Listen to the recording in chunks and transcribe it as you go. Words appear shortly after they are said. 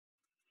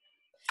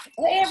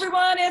Hey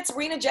everyone, it's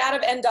Rena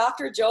Jadov and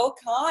Dr. Joel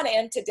Kahn,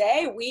 and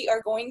today we are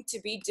going to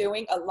be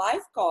doing a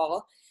live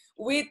call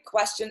with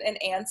question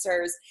and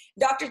answers.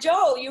 Dr.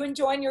 Joel, you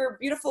enjoying your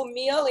beautiful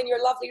meal in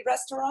your lovely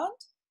restaurant?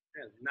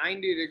 It's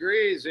 90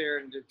 degrees here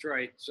in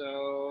Detroit,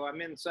 so I'm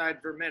inside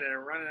for a minute.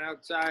 I'm running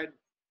outside,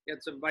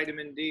 get some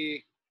vitamin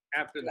D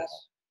after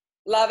this.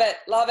 Love it,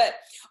 love it.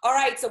 All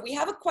right, so we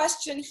have a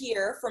question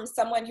here from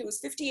someone who is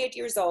 58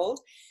 years old.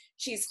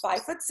 She's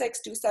 5'6",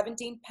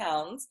 217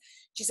 pounds.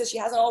 She says she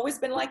hasn't always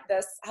been like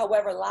this.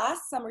 However,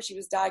 last summer she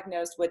was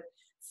diagnosed with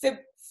fib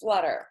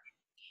flutter,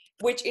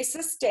 which is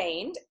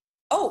sustained.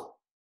 Oh,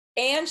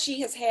 and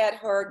she has had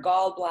her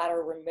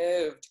gallbladder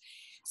removed.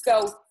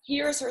 So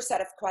here's her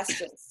set of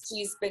questions.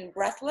 She's been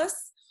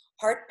breathless,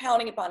 heart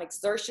pounding upon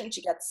exertion.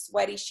 She gets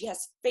sweaty. She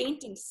has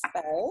fainting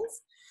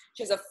spells.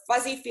 She has a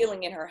fuzzy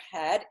feeling in her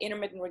head,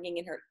 intermittent ringing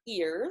in her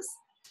ears.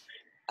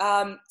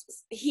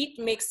 Heat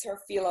makes her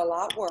feel a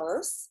lot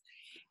worse.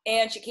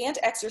 And she can't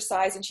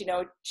exercise, and she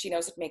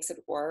knows it makes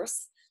it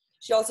worse.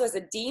 She also has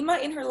edema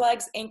in her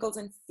legs, ankles,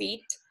 and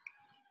feet,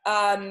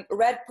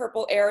 red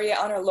purple area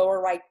on her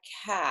lower right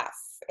calf,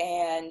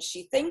 and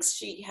she thinks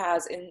she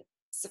has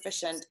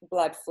insufficient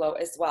blood flow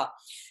as well.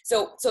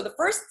 So the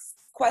first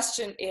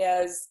question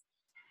is,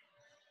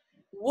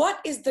 what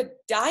is the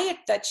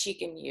diet that she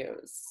can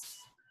use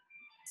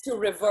to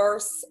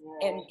reverse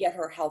and get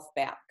her health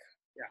back?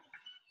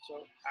 So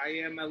I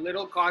am a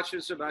little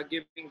cautious about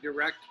giving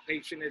direct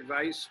patient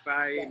advice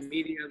by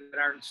media that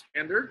aren't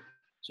standard.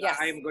 So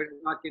I am going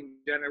to talk in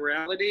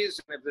generalities.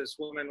 And if this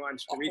woman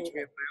wants to reach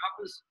me at my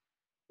office,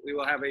 we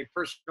will have a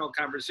personal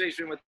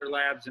conversation with her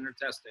labs and her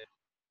testing.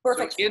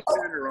 Perfect. So in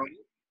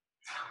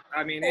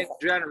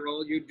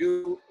general, you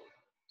do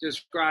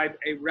describe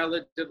a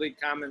relatively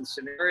common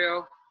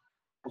scenario.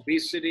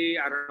 Obesity,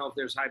 I don't know if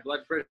there's high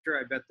blood pressure.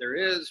 I bet there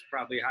is,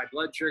 probably high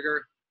blood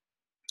sugar.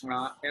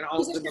 And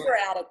also sugar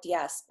addict,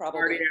 yes,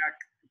 probably. Cardiac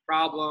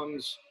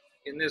problems,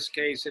 in this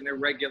case, an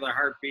irregular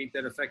heartbeat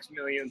that affects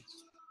millions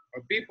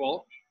of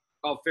people,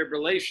 called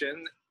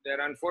fibrillation, that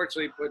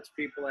unfortunately puts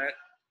people at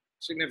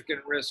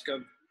significant risk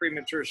of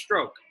premature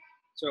stroke.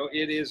 So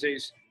it is a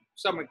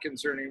somewhat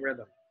concerning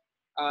rhythm.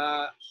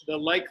 The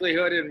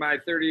likelihood in my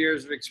 30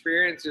 years of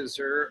experience is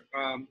her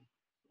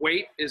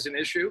weight is an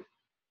issue,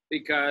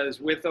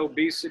 because with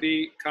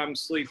obesity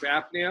comes sleep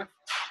apnea.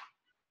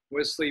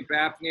 With sleep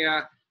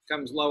apnea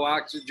comes low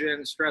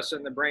oxygen, stress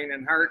on the brain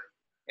and heart,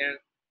 and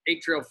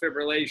atrial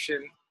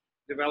fibrillation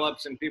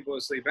develops in people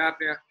with sleep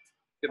apnea,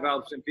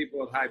 develops in people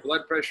with high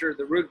blood pressure.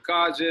 The root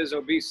cause is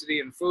obesity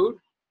and food.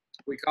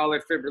 We call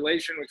it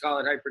fibrillation, we call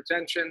it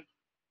hypertension.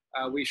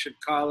 We should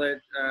call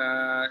it,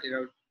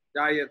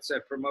 diets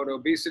that promote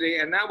obesity.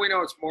 And now we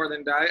know it's more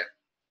than diet,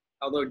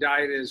 although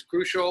diet is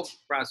crucial: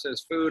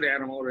 processed food,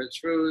 animal-rich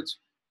foods,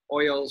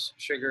 oils,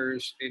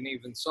 sugars, and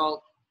even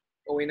salt.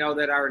 But we know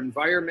that our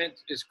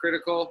environment is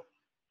critical.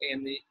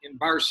 In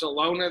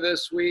Barcelona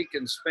this week,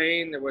 in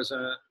Spain, there was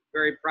a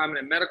very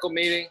prominent medical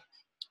meeting.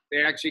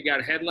 They actually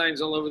got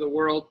headlines all over the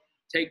world: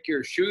 take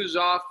your shoes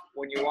off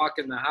when you walk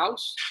in the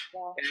house.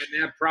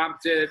 And that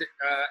prompted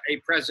a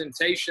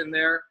presentation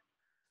there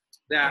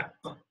that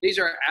these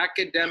are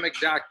academic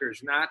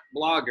doctors, not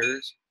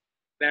bloggers,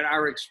 that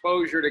our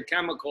exposure to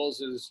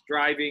chemicals is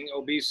driving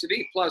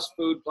obesity, plus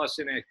food, plus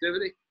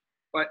inactivity.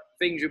 But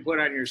things you put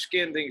on your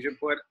skin, things you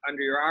put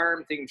under your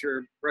arm, things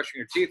you're brushing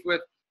your teeth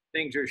with,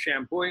 things you're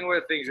shampooing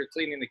with, things you're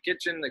cleaning the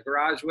kitchen, the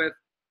garage with,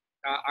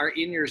 are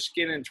in your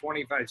skin in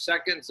 25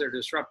 seconds. They're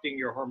disrupting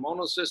your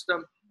hormonal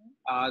system.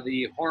 Called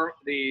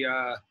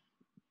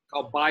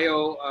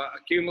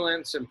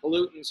bioaccumulants and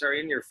pollutants are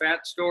in your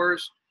fat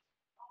stores.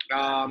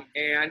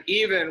 And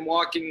even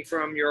walking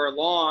from your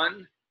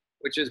lawn,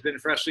 which has been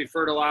freshly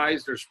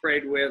fertilized or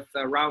sprayed with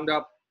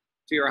Roundup,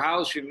 to your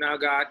house, you've now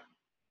got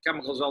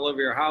chemicals all over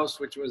your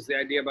house, which was the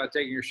idea about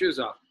taking your shoes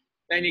off.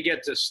 Then you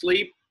get to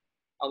sleep.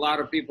 A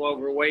lot of people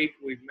overweight.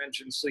 We've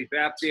mentioned sleep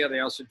apnea. They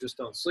also just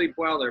don't sleep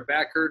well. Their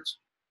back hurts.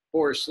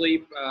 Poor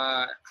sleep,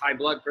 high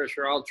blood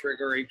pressure, all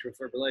trigger atrial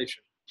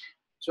fibrillation.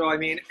 So,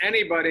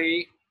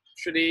 anybody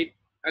should eat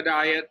a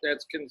diet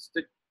that's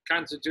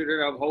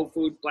constituted of whole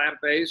food,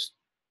 plant-based.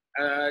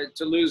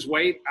 To lose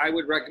weight, I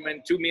would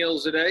recommend 2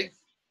 meals a day.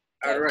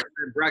 I would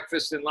recommend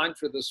breakfast and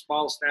lunch with a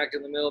small snack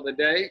in the middle of the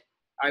day.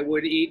 I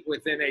would eat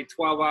within a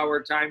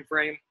 12-hour time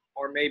frame,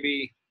 or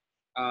maybe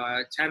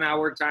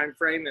 10-hour time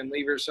frame, and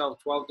leave yourself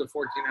 12 to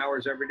 14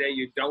 hours every day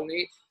you don't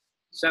eat.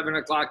 7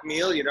 o'clock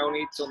meal, you don't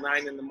eat till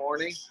 9 in the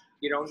morning.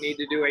 You don't need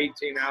to do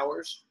 18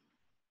 hours.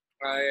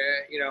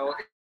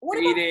 What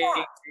about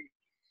fat?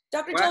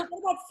 Dr. Joel,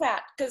 what about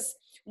fat? Because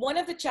one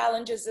of the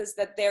challenges is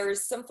that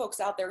there's some folks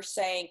out there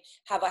saying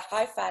have a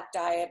high fat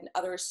diet, and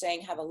others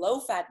saying have a low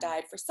fat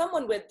diet. For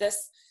someone with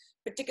this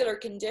particular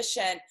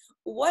condition,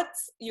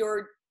 what's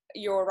your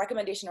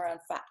recommendation around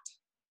fat?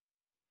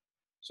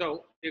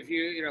 So if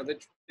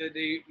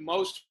the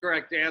most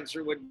correct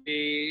answer would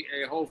be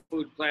a whole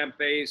food,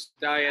 plant-based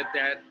diet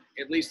that,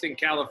 at least in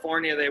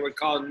California, they would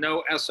call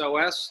no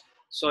SOS,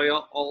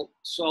 salt,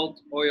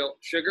 oil,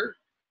 sugar.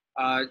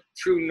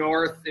 True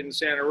North in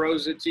Santa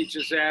Rosa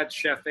teaches that.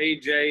 Chef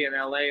AJ in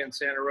LA and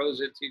Santa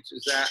Rosa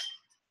teaches that.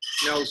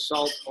 No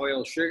salt,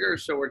 oil, sugar.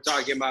 So we're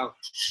talking about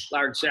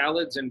large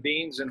salads and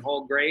beans and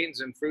whole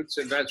grains and fruits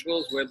and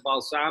vegetables with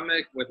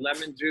balsamic, with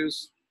lemon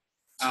juice,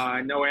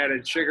 no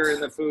added sugar in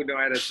the food, no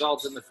added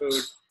salt in the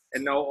food,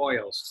 and no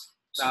oils.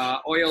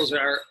 Oils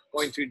are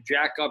going to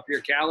jack up your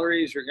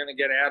calories. You're going to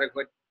get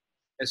adequate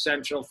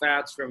essential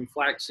fats from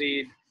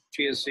flaxseed,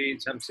 chia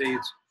seeds, hemp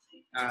seeds,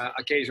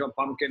 occasional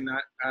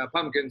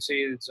pumpkin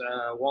seeds,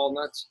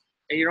 walnuts.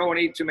 And you don't want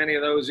to eat too many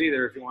of those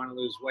either if you want to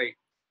lose weight.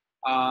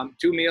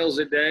 2 meals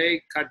a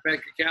day, cut back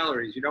your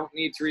calories. You don't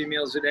need 3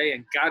 meals a day,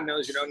 and God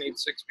knows you don't need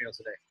 6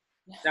 meals a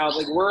day. Now,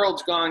 the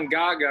world's gone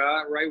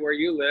gaga, right where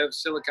you live,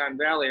 Silicon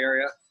Valley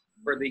area,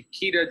 for the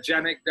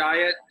ketogenic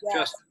diet. Yes.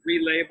 Just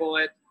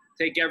relabel it.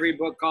 Take every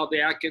book called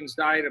The Atkins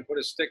Diet and put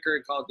a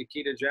sticker called The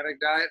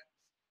Ketogenic Diet.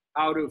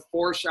 How to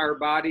force our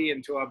body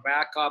into a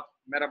backup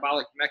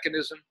metabolic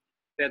mechanism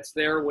that's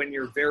there when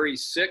you're very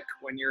sick,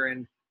 when you're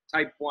in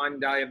type 1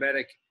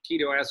 diabetic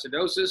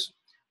ketoacidosis,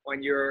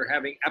 when you're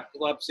having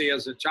epilepsy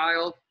as a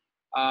child,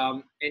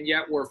 and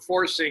yet we're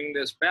forcing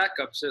this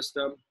backup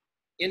system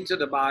into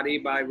the body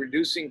by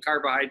reducing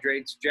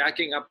carbohydrates,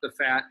 jacking up the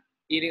fat,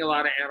 eating a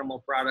lot of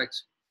animal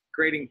products,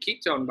 creating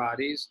ketone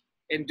bodies,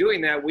 and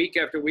doing that week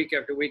after week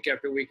after week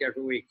after week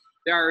after week.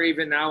 There are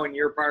even now in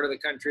your part of the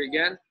country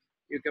again,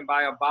 you can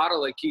buy a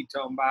bottle of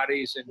ketone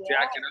bodies and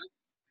jack it up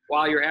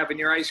while you're having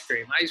your ice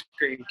cream. Ice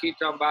cream,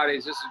 ketone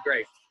bodies, this is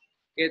great.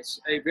 It's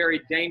a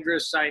very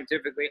dangerous,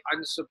 scientifically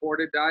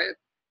unsupported diet.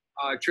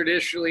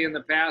 Traditionally in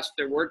the past,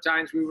 there were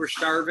times we were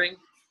starving.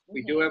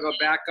 We do have a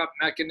backup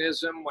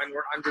mechanism when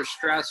we're under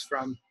stress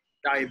from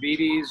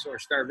diabetes or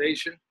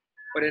starvation,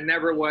 but it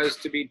never was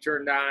to be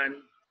turned on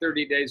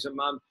 30 days a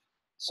month,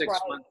 6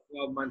 months,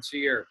 12 months a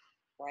year.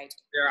 Right.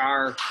 There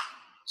are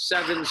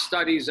 7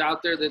 studies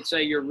out there that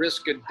say your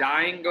risk of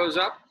dying goes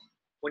up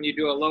when you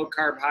do a low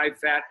carb, high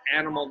fat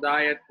animal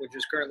diet, which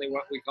is currently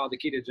what we call the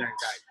ketogenic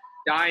diet.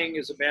 Dying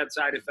is a bad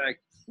side effect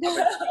of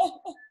it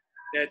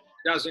that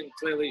doesn't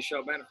clearly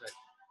show benefit.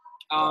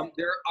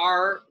 There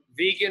are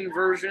vegan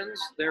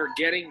versions. They're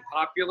getting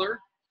popular.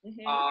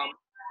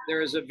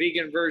 There is a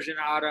vegan version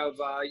out of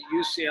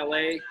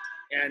UCLA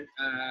and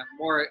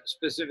more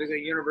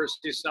specifically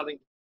University of Southern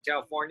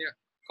California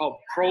called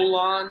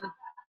Prolon.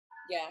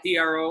 Yes.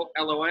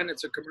 Prolon.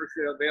 It's a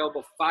commercially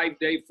available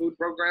 5-day food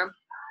program.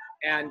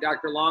 And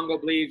Dr. Longo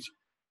believes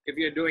if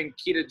you're doing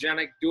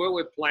ketogenic, do it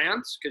with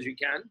plants, because you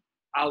can,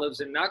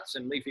 olives and nuts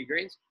and leafy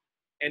greens,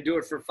 and do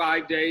it for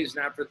 5 days,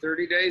 not for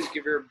 30 days.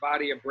 Give your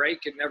body a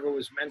break. It never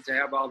was meant to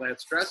have all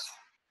that stress.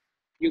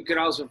 You can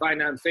also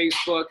find on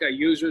Facebook a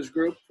users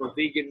group for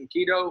vegan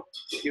keto.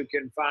 You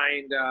can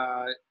find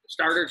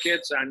starter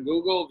kits on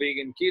Google,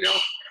 vegan keto.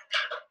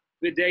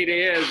 The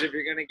data is if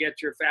you're going to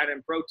get your fat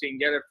and protein,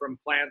 get it from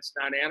plants,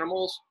 not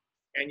animals,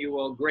 and you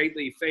will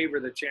greatly favor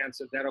the chance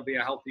that that'll be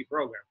a healthy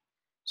program.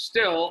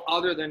 Still,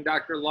 other than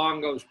Dr.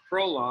 Longo's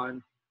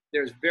Prolon,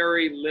 there's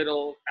very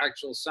little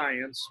actual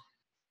science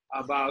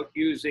about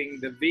using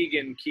the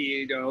vegan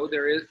keto.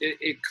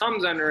 It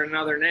comes under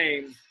another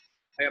name.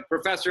 A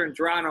professor in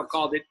Toronto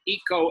called it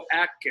Eco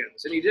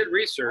Atkins, and he did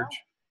research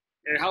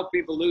and it helped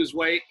people lose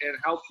weight and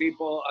help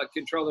people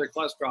control their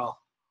cholesterol.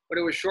 But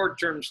it was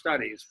short-term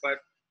studies. But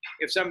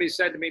if somebody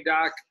said to me,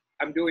 Doc,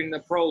 I'm doing the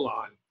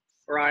Prolon,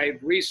 or I've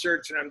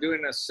researched and I'm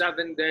doing a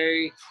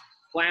 7-day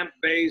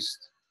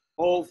plant-based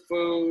whole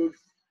food,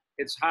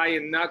 it's high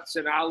in nuts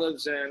and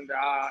olives and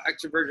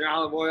extra virgin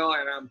olive oil,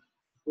 and I'm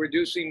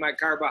reducing my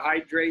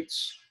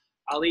carbohydrates.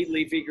 I'll eat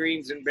leafy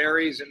greens and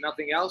berries and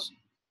nothing else,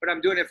 but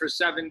I'm doing it for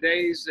 7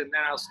 days and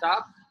then I'll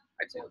stop.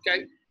 I'd say,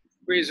 okay,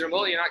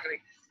 reasonable. You're not going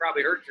to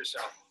probably hurt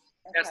yourself.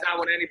 Okay. That's not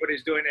what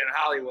anybody's doing in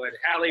Hollywood.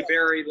 Halle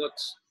Berry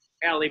looks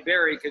Halle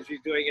Berry because she's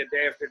doing it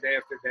day after day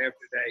after day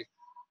after day.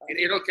 And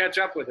it'll catch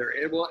up with her.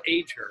 It will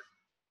age her.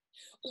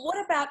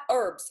 What about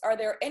herbs? Are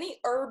there any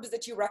herbs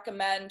that you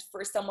recommend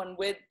for someone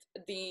with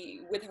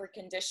her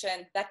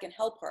condition that can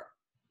help her?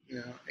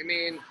 Yeah, I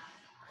mean,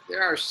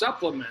 there are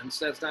supplements.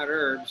 That's not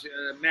herbs.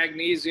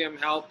 Magnesium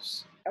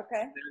helps.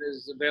 Okay. That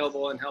is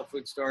available in health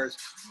food stores.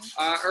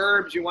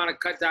 Herbs, you want to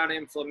cut down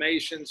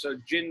inflammation. So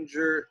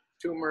ginger,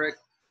 turmeric,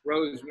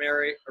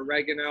 rosemary,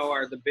 oregano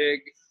are the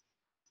big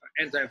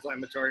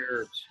anti-inflammatory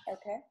herbs.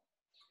 Okay.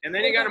 And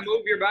then you got to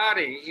move your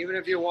body, even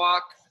if you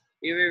walk,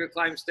 even if you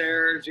climb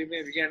stairs, even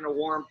if you get in a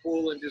warm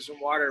pool and do some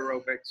water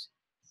aerobics,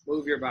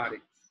 move your body.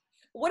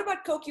 What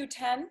about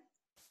CoQ10?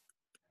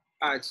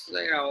 It's,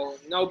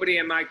 nobody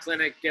in my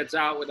clinic gets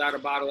out without a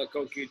bottle of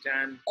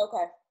CoQ10.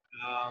 Okay.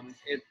 I'm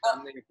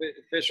the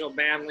official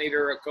band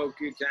leader of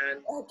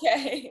CoQ10.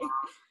 Okay.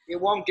 It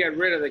won't get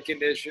rid of the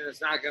condition.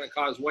 It's not going to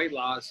cause weight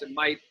loss. It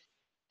might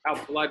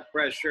help blood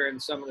pressure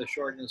and some of the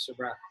shortness of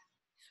breath.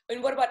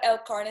 And what about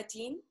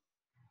L-carnitine?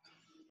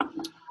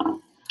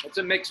 It's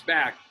a mixed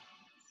bag.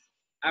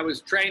 I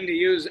was trained to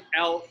use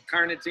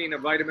L-carnitine, a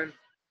vitamin.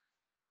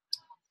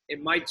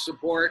 It might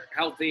support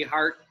healthy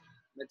heart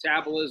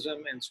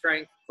metabolism and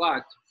strength,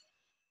 but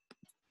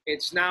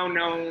it's now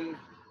known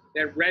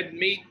that red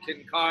meat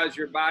can cause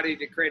your body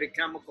to create a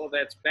chemical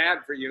that's bad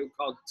for you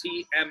called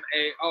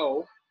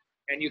TMAO.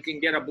 And you can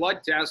get a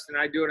blood test, and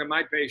I do it in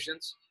my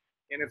patients.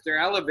 And if they're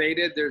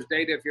elevated, there's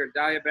data if you're a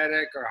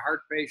diabetic or a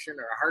heart patient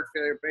or a heart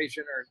failure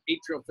patient or an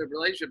atrial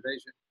fibrillation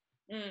patient,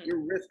 your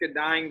risk of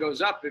dying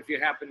goes up if you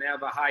happen to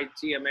have a high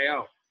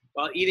TMAO.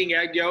 While eating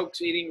egg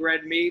yolks, eating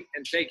red meat,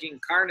 and taking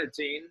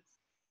carnitine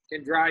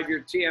can drive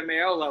your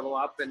TMAO level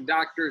up, and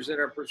doctors that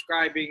are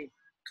prescribing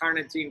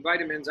carnitine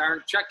vitamins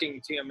aren't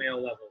checking TMAO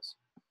levels.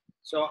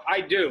 So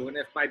I do, and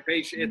if my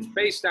patient, it's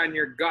based on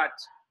your gut.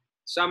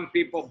 Some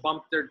people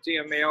bump their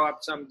TMAO up,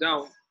 some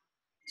don't.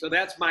 So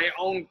that's my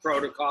own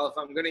protocol. If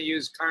I'm going to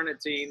use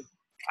carnitine,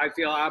 I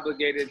feel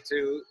obligated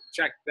to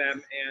check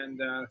them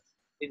and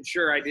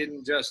ensure I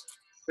didn't just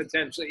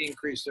potentially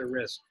increase their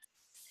risk.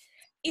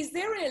 Is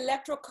there an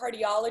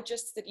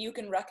electrocardiologist that you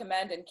can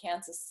recommend in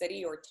Kansas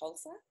City or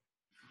Tulsa?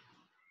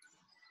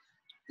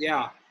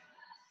 Yeah.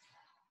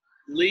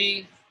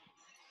 Lee,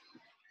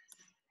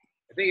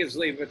 I think it's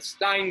Lee, but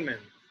Steinman,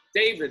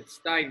 David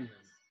Steinman,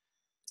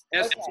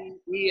 Steinman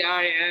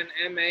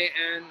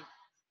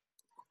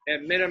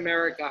at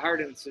Mid-America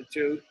Heart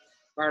Institute,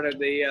 part of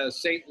the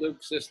St.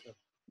 Luke system.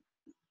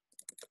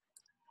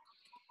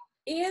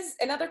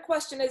 Another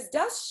question is,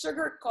 does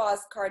sugar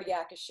cause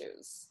cardiac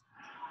issues?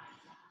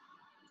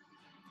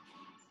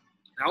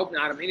 I hope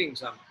not. I'm eating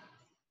some.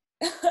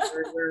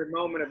 There's a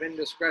moment of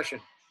indiscretion.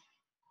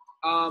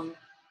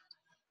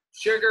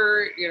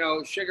 Sugar,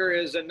 sugar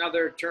is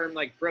another term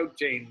like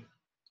protein.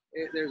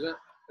 It's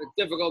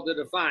difficult to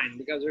define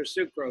because there's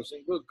sucrose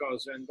and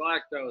glucose and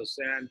galactose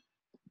and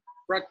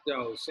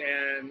fructose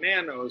and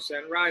mannose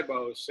and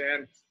ribose.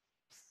 And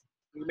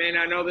you may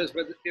not know this,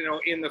 but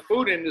in the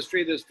food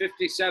industry, there's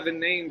 57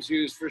 names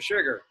used for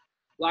sugar,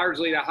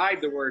 largely to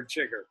hide the word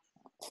sugar,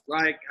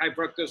 like high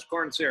fructose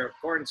corn syrup,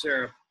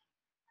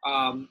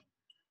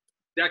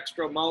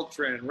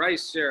 dextromultrin,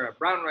 rice syrup,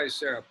 brown rice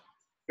syrup.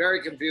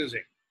 Very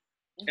confusing.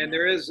 And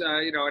there is,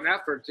 an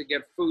effort to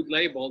get food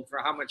labeled for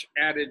how much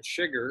added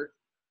sugar,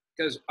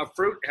 because a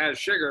fruit has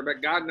sugar,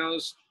 but God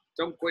knows,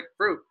 don't quit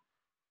fruit.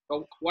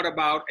 But what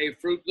about a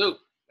Fruit Loop?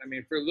 I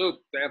mean, Fruit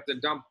Loop, they have to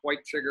dump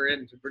white sugar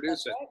in to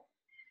produce it.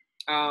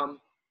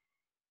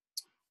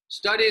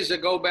 Studies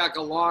that go back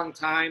a long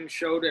time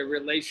showed a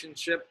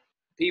relationship.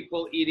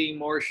 People eating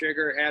more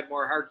sugar had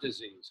more heart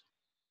disease.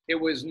 It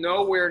was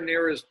nowhere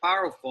near as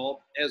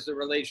powerful as the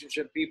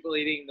relationship people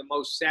eating the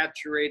most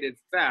saturated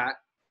fat,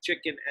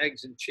 chicken,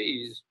 eggs, and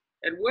cheese,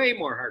 had way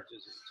more heart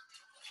disease.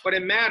 But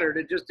it mattered.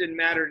 It just didn't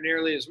matter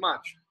nearly as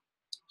much.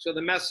 So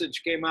the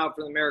message came out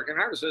from the American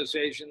Heart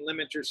Association,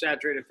 limit your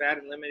saturated fat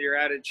and limit your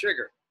added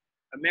sugar.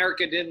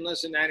 America didn't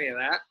listen to any of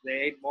that. They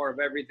ate more of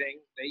everything.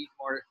 They eat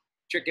more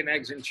chicken,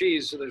 eggs, and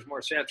cheese, so there's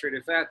more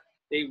saturated fat.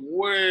 They eat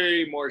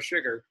way more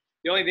sugar.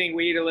 The only thing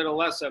we eat a little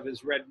less of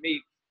is red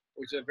meat,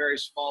 which is a very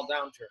small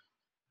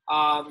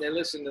downturn. They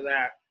listened to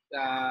that.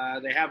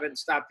 They haven't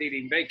stopped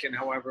eating bacon,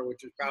 however,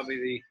 which is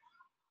probably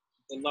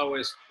the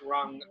lowest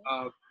rung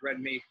of red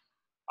meat.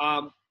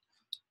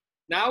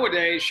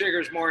 Nowadays, sugar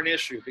is more an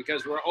issue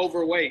because we're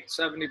overweight.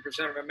 70%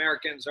 of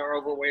Americans are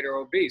overweight or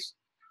obese.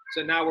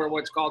 So now we're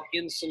what's called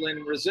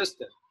insulin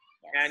resistant.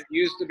 Yes. And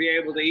you used to be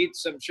able to eat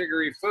some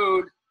sugary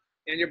food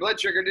and your blood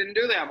sugar didn't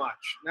do that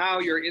much. Now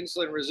you're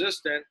insulin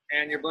resistant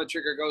and your blood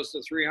sugar goes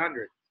to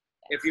 300.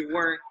 If you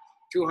weren't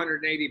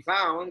 280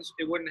 pounds,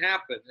 it wouldn't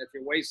happen. If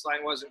your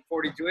waistline wasn't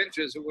 42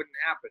 inches, it wouldn't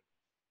happen.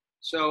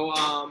 So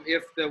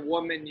if the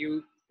woman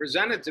you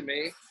presented to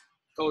me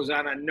goes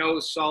on a no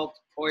salt,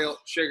 oil,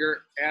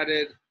 sugar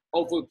added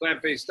whole food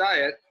plant-based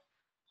diet,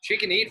 she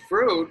can eat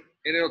fruit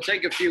and it'll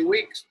take a few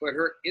weeks, but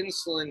her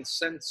insulin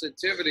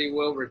sensitivity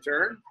will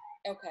return.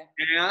 Okay.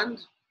 And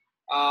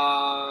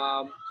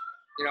a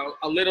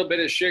little bit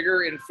of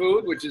sugar in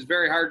food, which is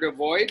very hard to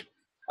avoid,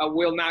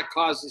 will not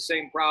cause the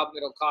same problem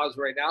it'll cause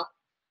right now.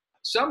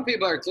 Some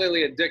people are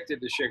clearly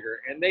addicted to sugar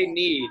and they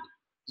need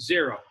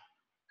zero.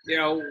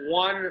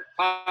 One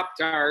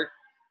Pop-Tart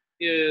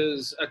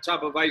is a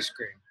tub of ice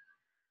cream.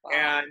 Wow.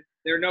 And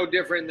they're no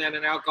different than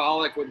an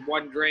alcoholic with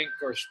one drink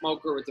or a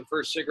smoker with the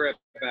first cigarette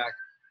back.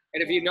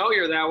 And if you know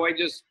you're that way,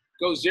 just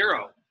go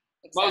zero.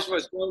 Exactly. Most of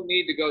us don't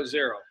need to go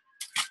zero.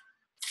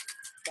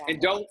 Exactly.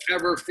 And don't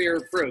ever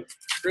fear fruit.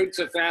 Fruit's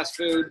a fast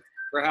food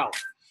for health.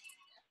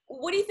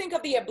 What do you think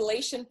of the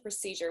ablation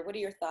procedure? What are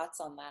your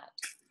thoughts on that?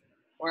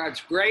 Well,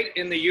 it's great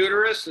in the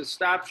uterus. It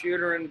stops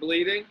uterine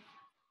bleeding.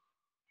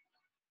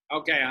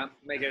 Okay, I'm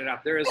making it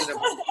up. There isn't a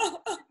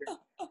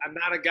I'm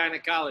not a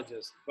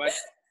gynecologist, but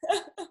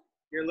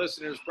your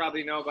listeners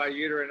probably know about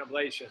uterine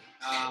ablation.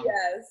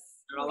 Yes.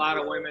 And a lot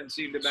of women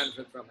seem to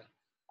benefit from it.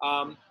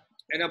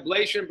 An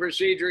ablation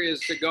procedure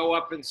is to go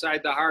up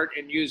inside the heart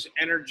and use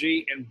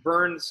energy and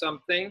burn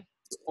something,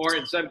 or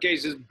in some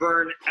cases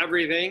burn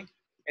everything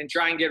and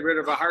try and get rid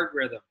of a heart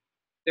rhythm.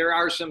 There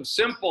are some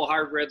simple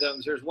heart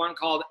rhythms. There's one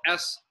called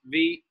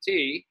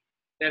SVT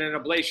that an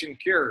ablation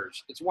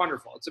cures. It's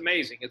wonderful. It's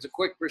amazing. It's a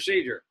quick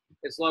procedure.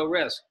 It's low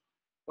risk.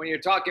 When you're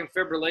talking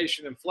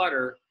fibrillation and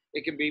flutter,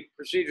 it can be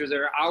procedures that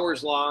are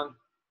hours long.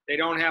 They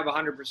don't have a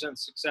 100%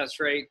 success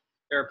rate.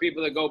 There are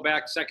people that go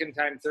back second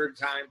time, third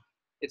time.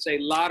 It's a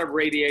lot of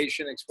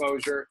radiation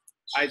exposure.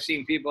 I've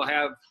seen people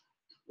have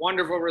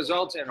wonderful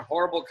results and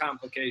horrible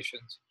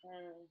complications.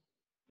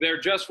 There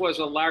just was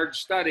a large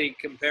study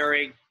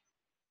comparing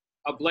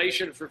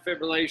ablation for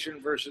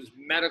fibrillation versus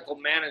medical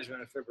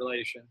management of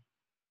fibrillation.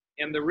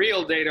 And the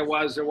real data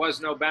was there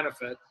was no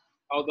benefit,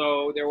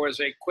 although there was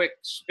a quick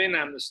spin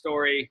on the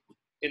story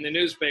in the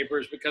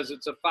newspapers because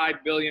it's a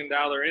 $5 billion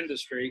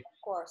industry.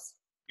 Of course.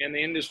 And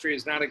the industry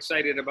is not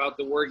excited about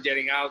the word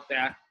getting out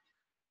that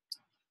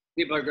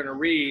people are going to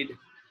read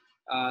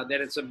that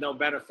it's of no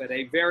benefit.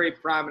 A very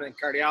prominent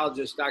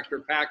cardiologist, Dr.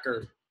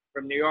 Packer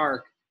from New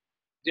York,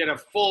 did a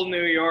full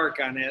New York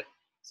on it,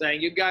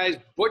 saying, you guys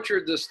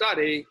butchered the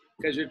study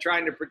because you're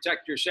trying to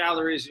protect your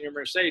salaries and your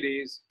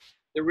Mercedes.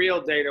 The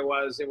real data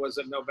was it was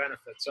of no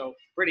benefit. So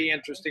pretty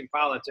interesting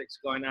politics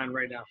going on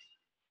right now.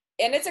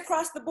 And it's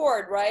across the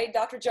board, right,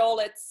 Dr. Joel?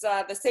 It's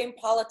the same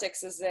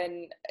politics as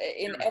in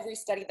every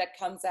study that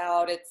comes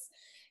out.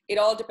 It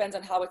all depends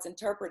on how it's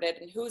interpreted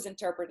and who's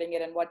interpreting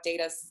it and what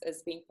data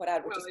is being put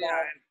out, which is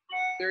why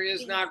there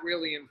is not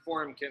really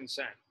informed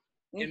consent.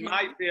 In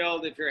my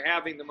field, if you're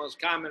having the most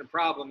common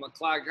problem, a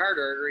clogged heart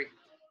artery,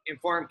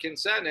 informed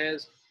consent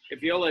is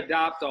if you'll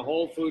adopt a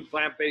whole food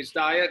plant-based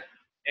diet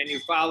and you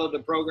follow the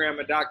program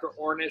of Dr.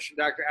 Ornish and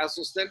Dr.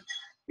 Esselstyn,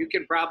 you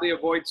can probably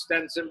avoid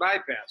stents and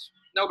bypass.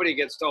 Nobody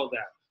gets told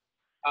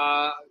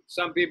that.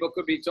 Some people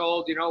could be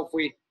told, you know, if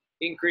we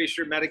increase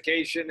your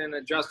medication and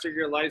adjusted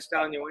your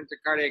lifestyle and you went to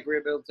cardiac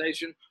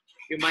rehabilitation,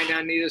 you might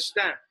not need a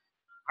stent.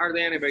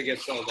 Hardly anybody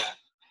gets told that.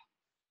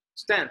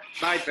 Stent,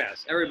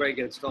 bypass, everybody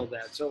gets told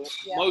that. So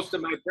most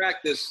of my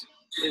practice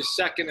is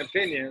second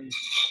opinions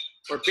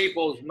where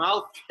people's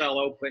mouth fell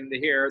open to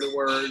hear the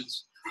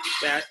words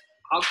that,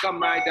 how come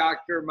my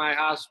doctor, my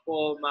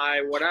hospital,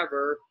 my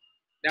whatever,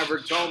 never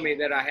told me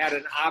that I had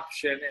an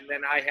option and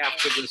then I have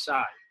to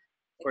decide.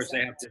 Of course,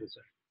 they have to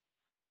decide.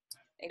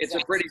 It's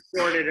a pretty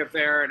sordid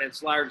affair and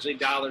it's largely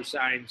dollar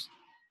signs.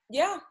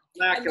 Yeah.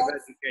 Lack of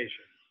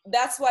education.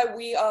 That's why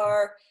we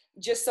are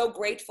just so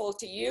grateful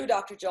to you,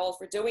 Dr. Joel,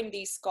 for doing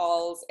these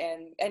calls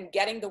and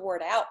getting the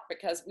word out,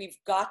 because we've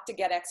got to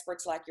get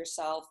experts like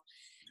yourself,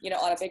 you know,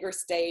 on a bigger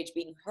stage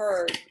being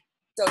heard.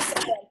 So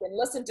someone can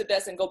listen to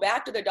this and go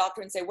back to their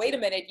doctor and say, wait a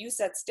minute, you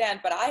said stent,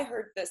 but I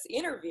heard this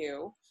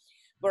interview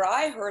where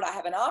I heard I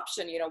have an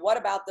option. You know, what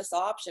about this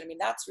option? I mean,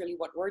 that's really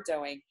what we're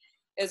doing,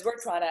 is we're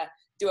trying to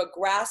do a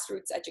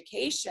grassroots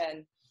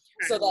education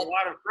so that a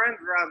lot of friends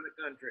around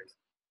the country.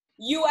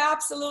 You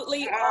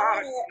absolutely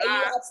are.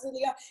 You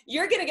absolutely are.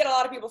 You're going to get a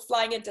lot of people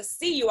flying in to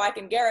see you. I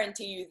can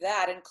guarantee you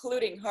that,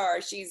 including her.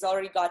 She's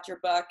already got your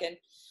book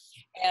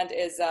and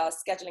is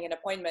scheduling an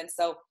appointment.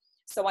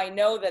 So I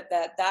know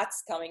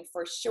that's coming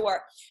for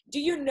sure. Do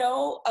you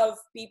know of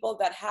people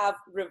that have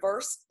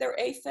reversed their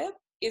AFib?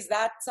 Is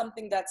that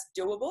something that's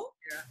doable?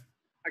 Yeah,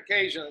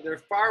 occasionally.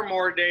 There's far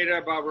more data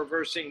about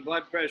reversing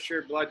blood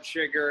pressure, blood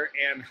sugar,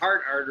 and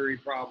heart artery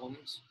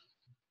problems.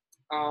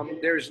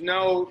 There's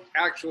no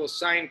actual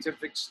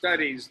scientific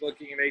studies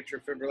looking at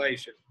atrial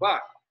fibrillation.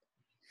 But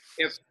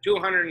if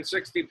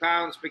 260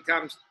 pounds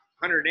becomes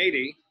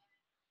 180,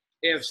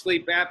 if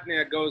sleep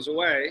apnea goes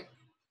away,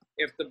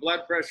 if the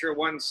blood pressure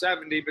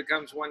 170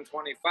 becomes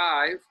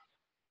 125,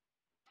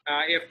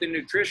 if the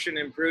nutrition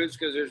improves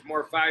because there's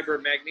more fiber,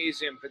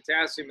 magnesium,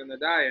 potassium in the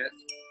diet,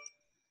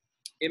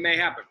 it may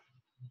happen.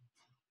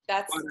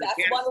 That's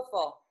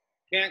wonderful.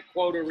 Can't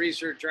quote a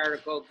research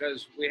article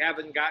because we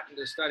haven't gotten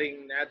to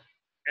studying that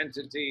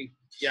entity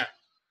yet.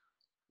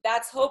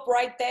 That's hope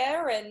right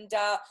there. And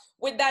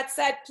with that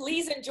said,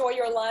 please enjoy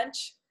your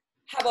lunch.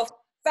 Have a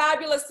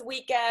fabulous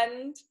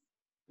weekend.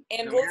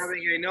 And we're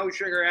having a no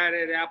sugar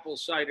added apple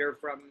cider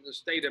from the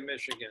state of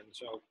Michigan.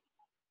 So,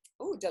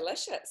 ooh,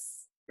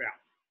 delicious. Yeah.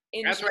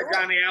 Enjoy. That's why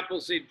Johnny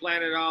Appleseed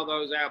planted all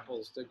those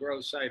apples to grow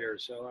cider.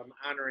 So I'm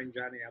honoring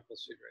Johnny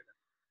Appleseed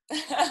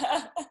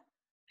right now.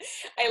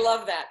 I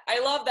love that. I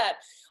love that.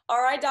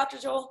 All right, Dr.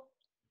 Joel,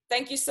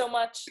 thank you so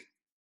much.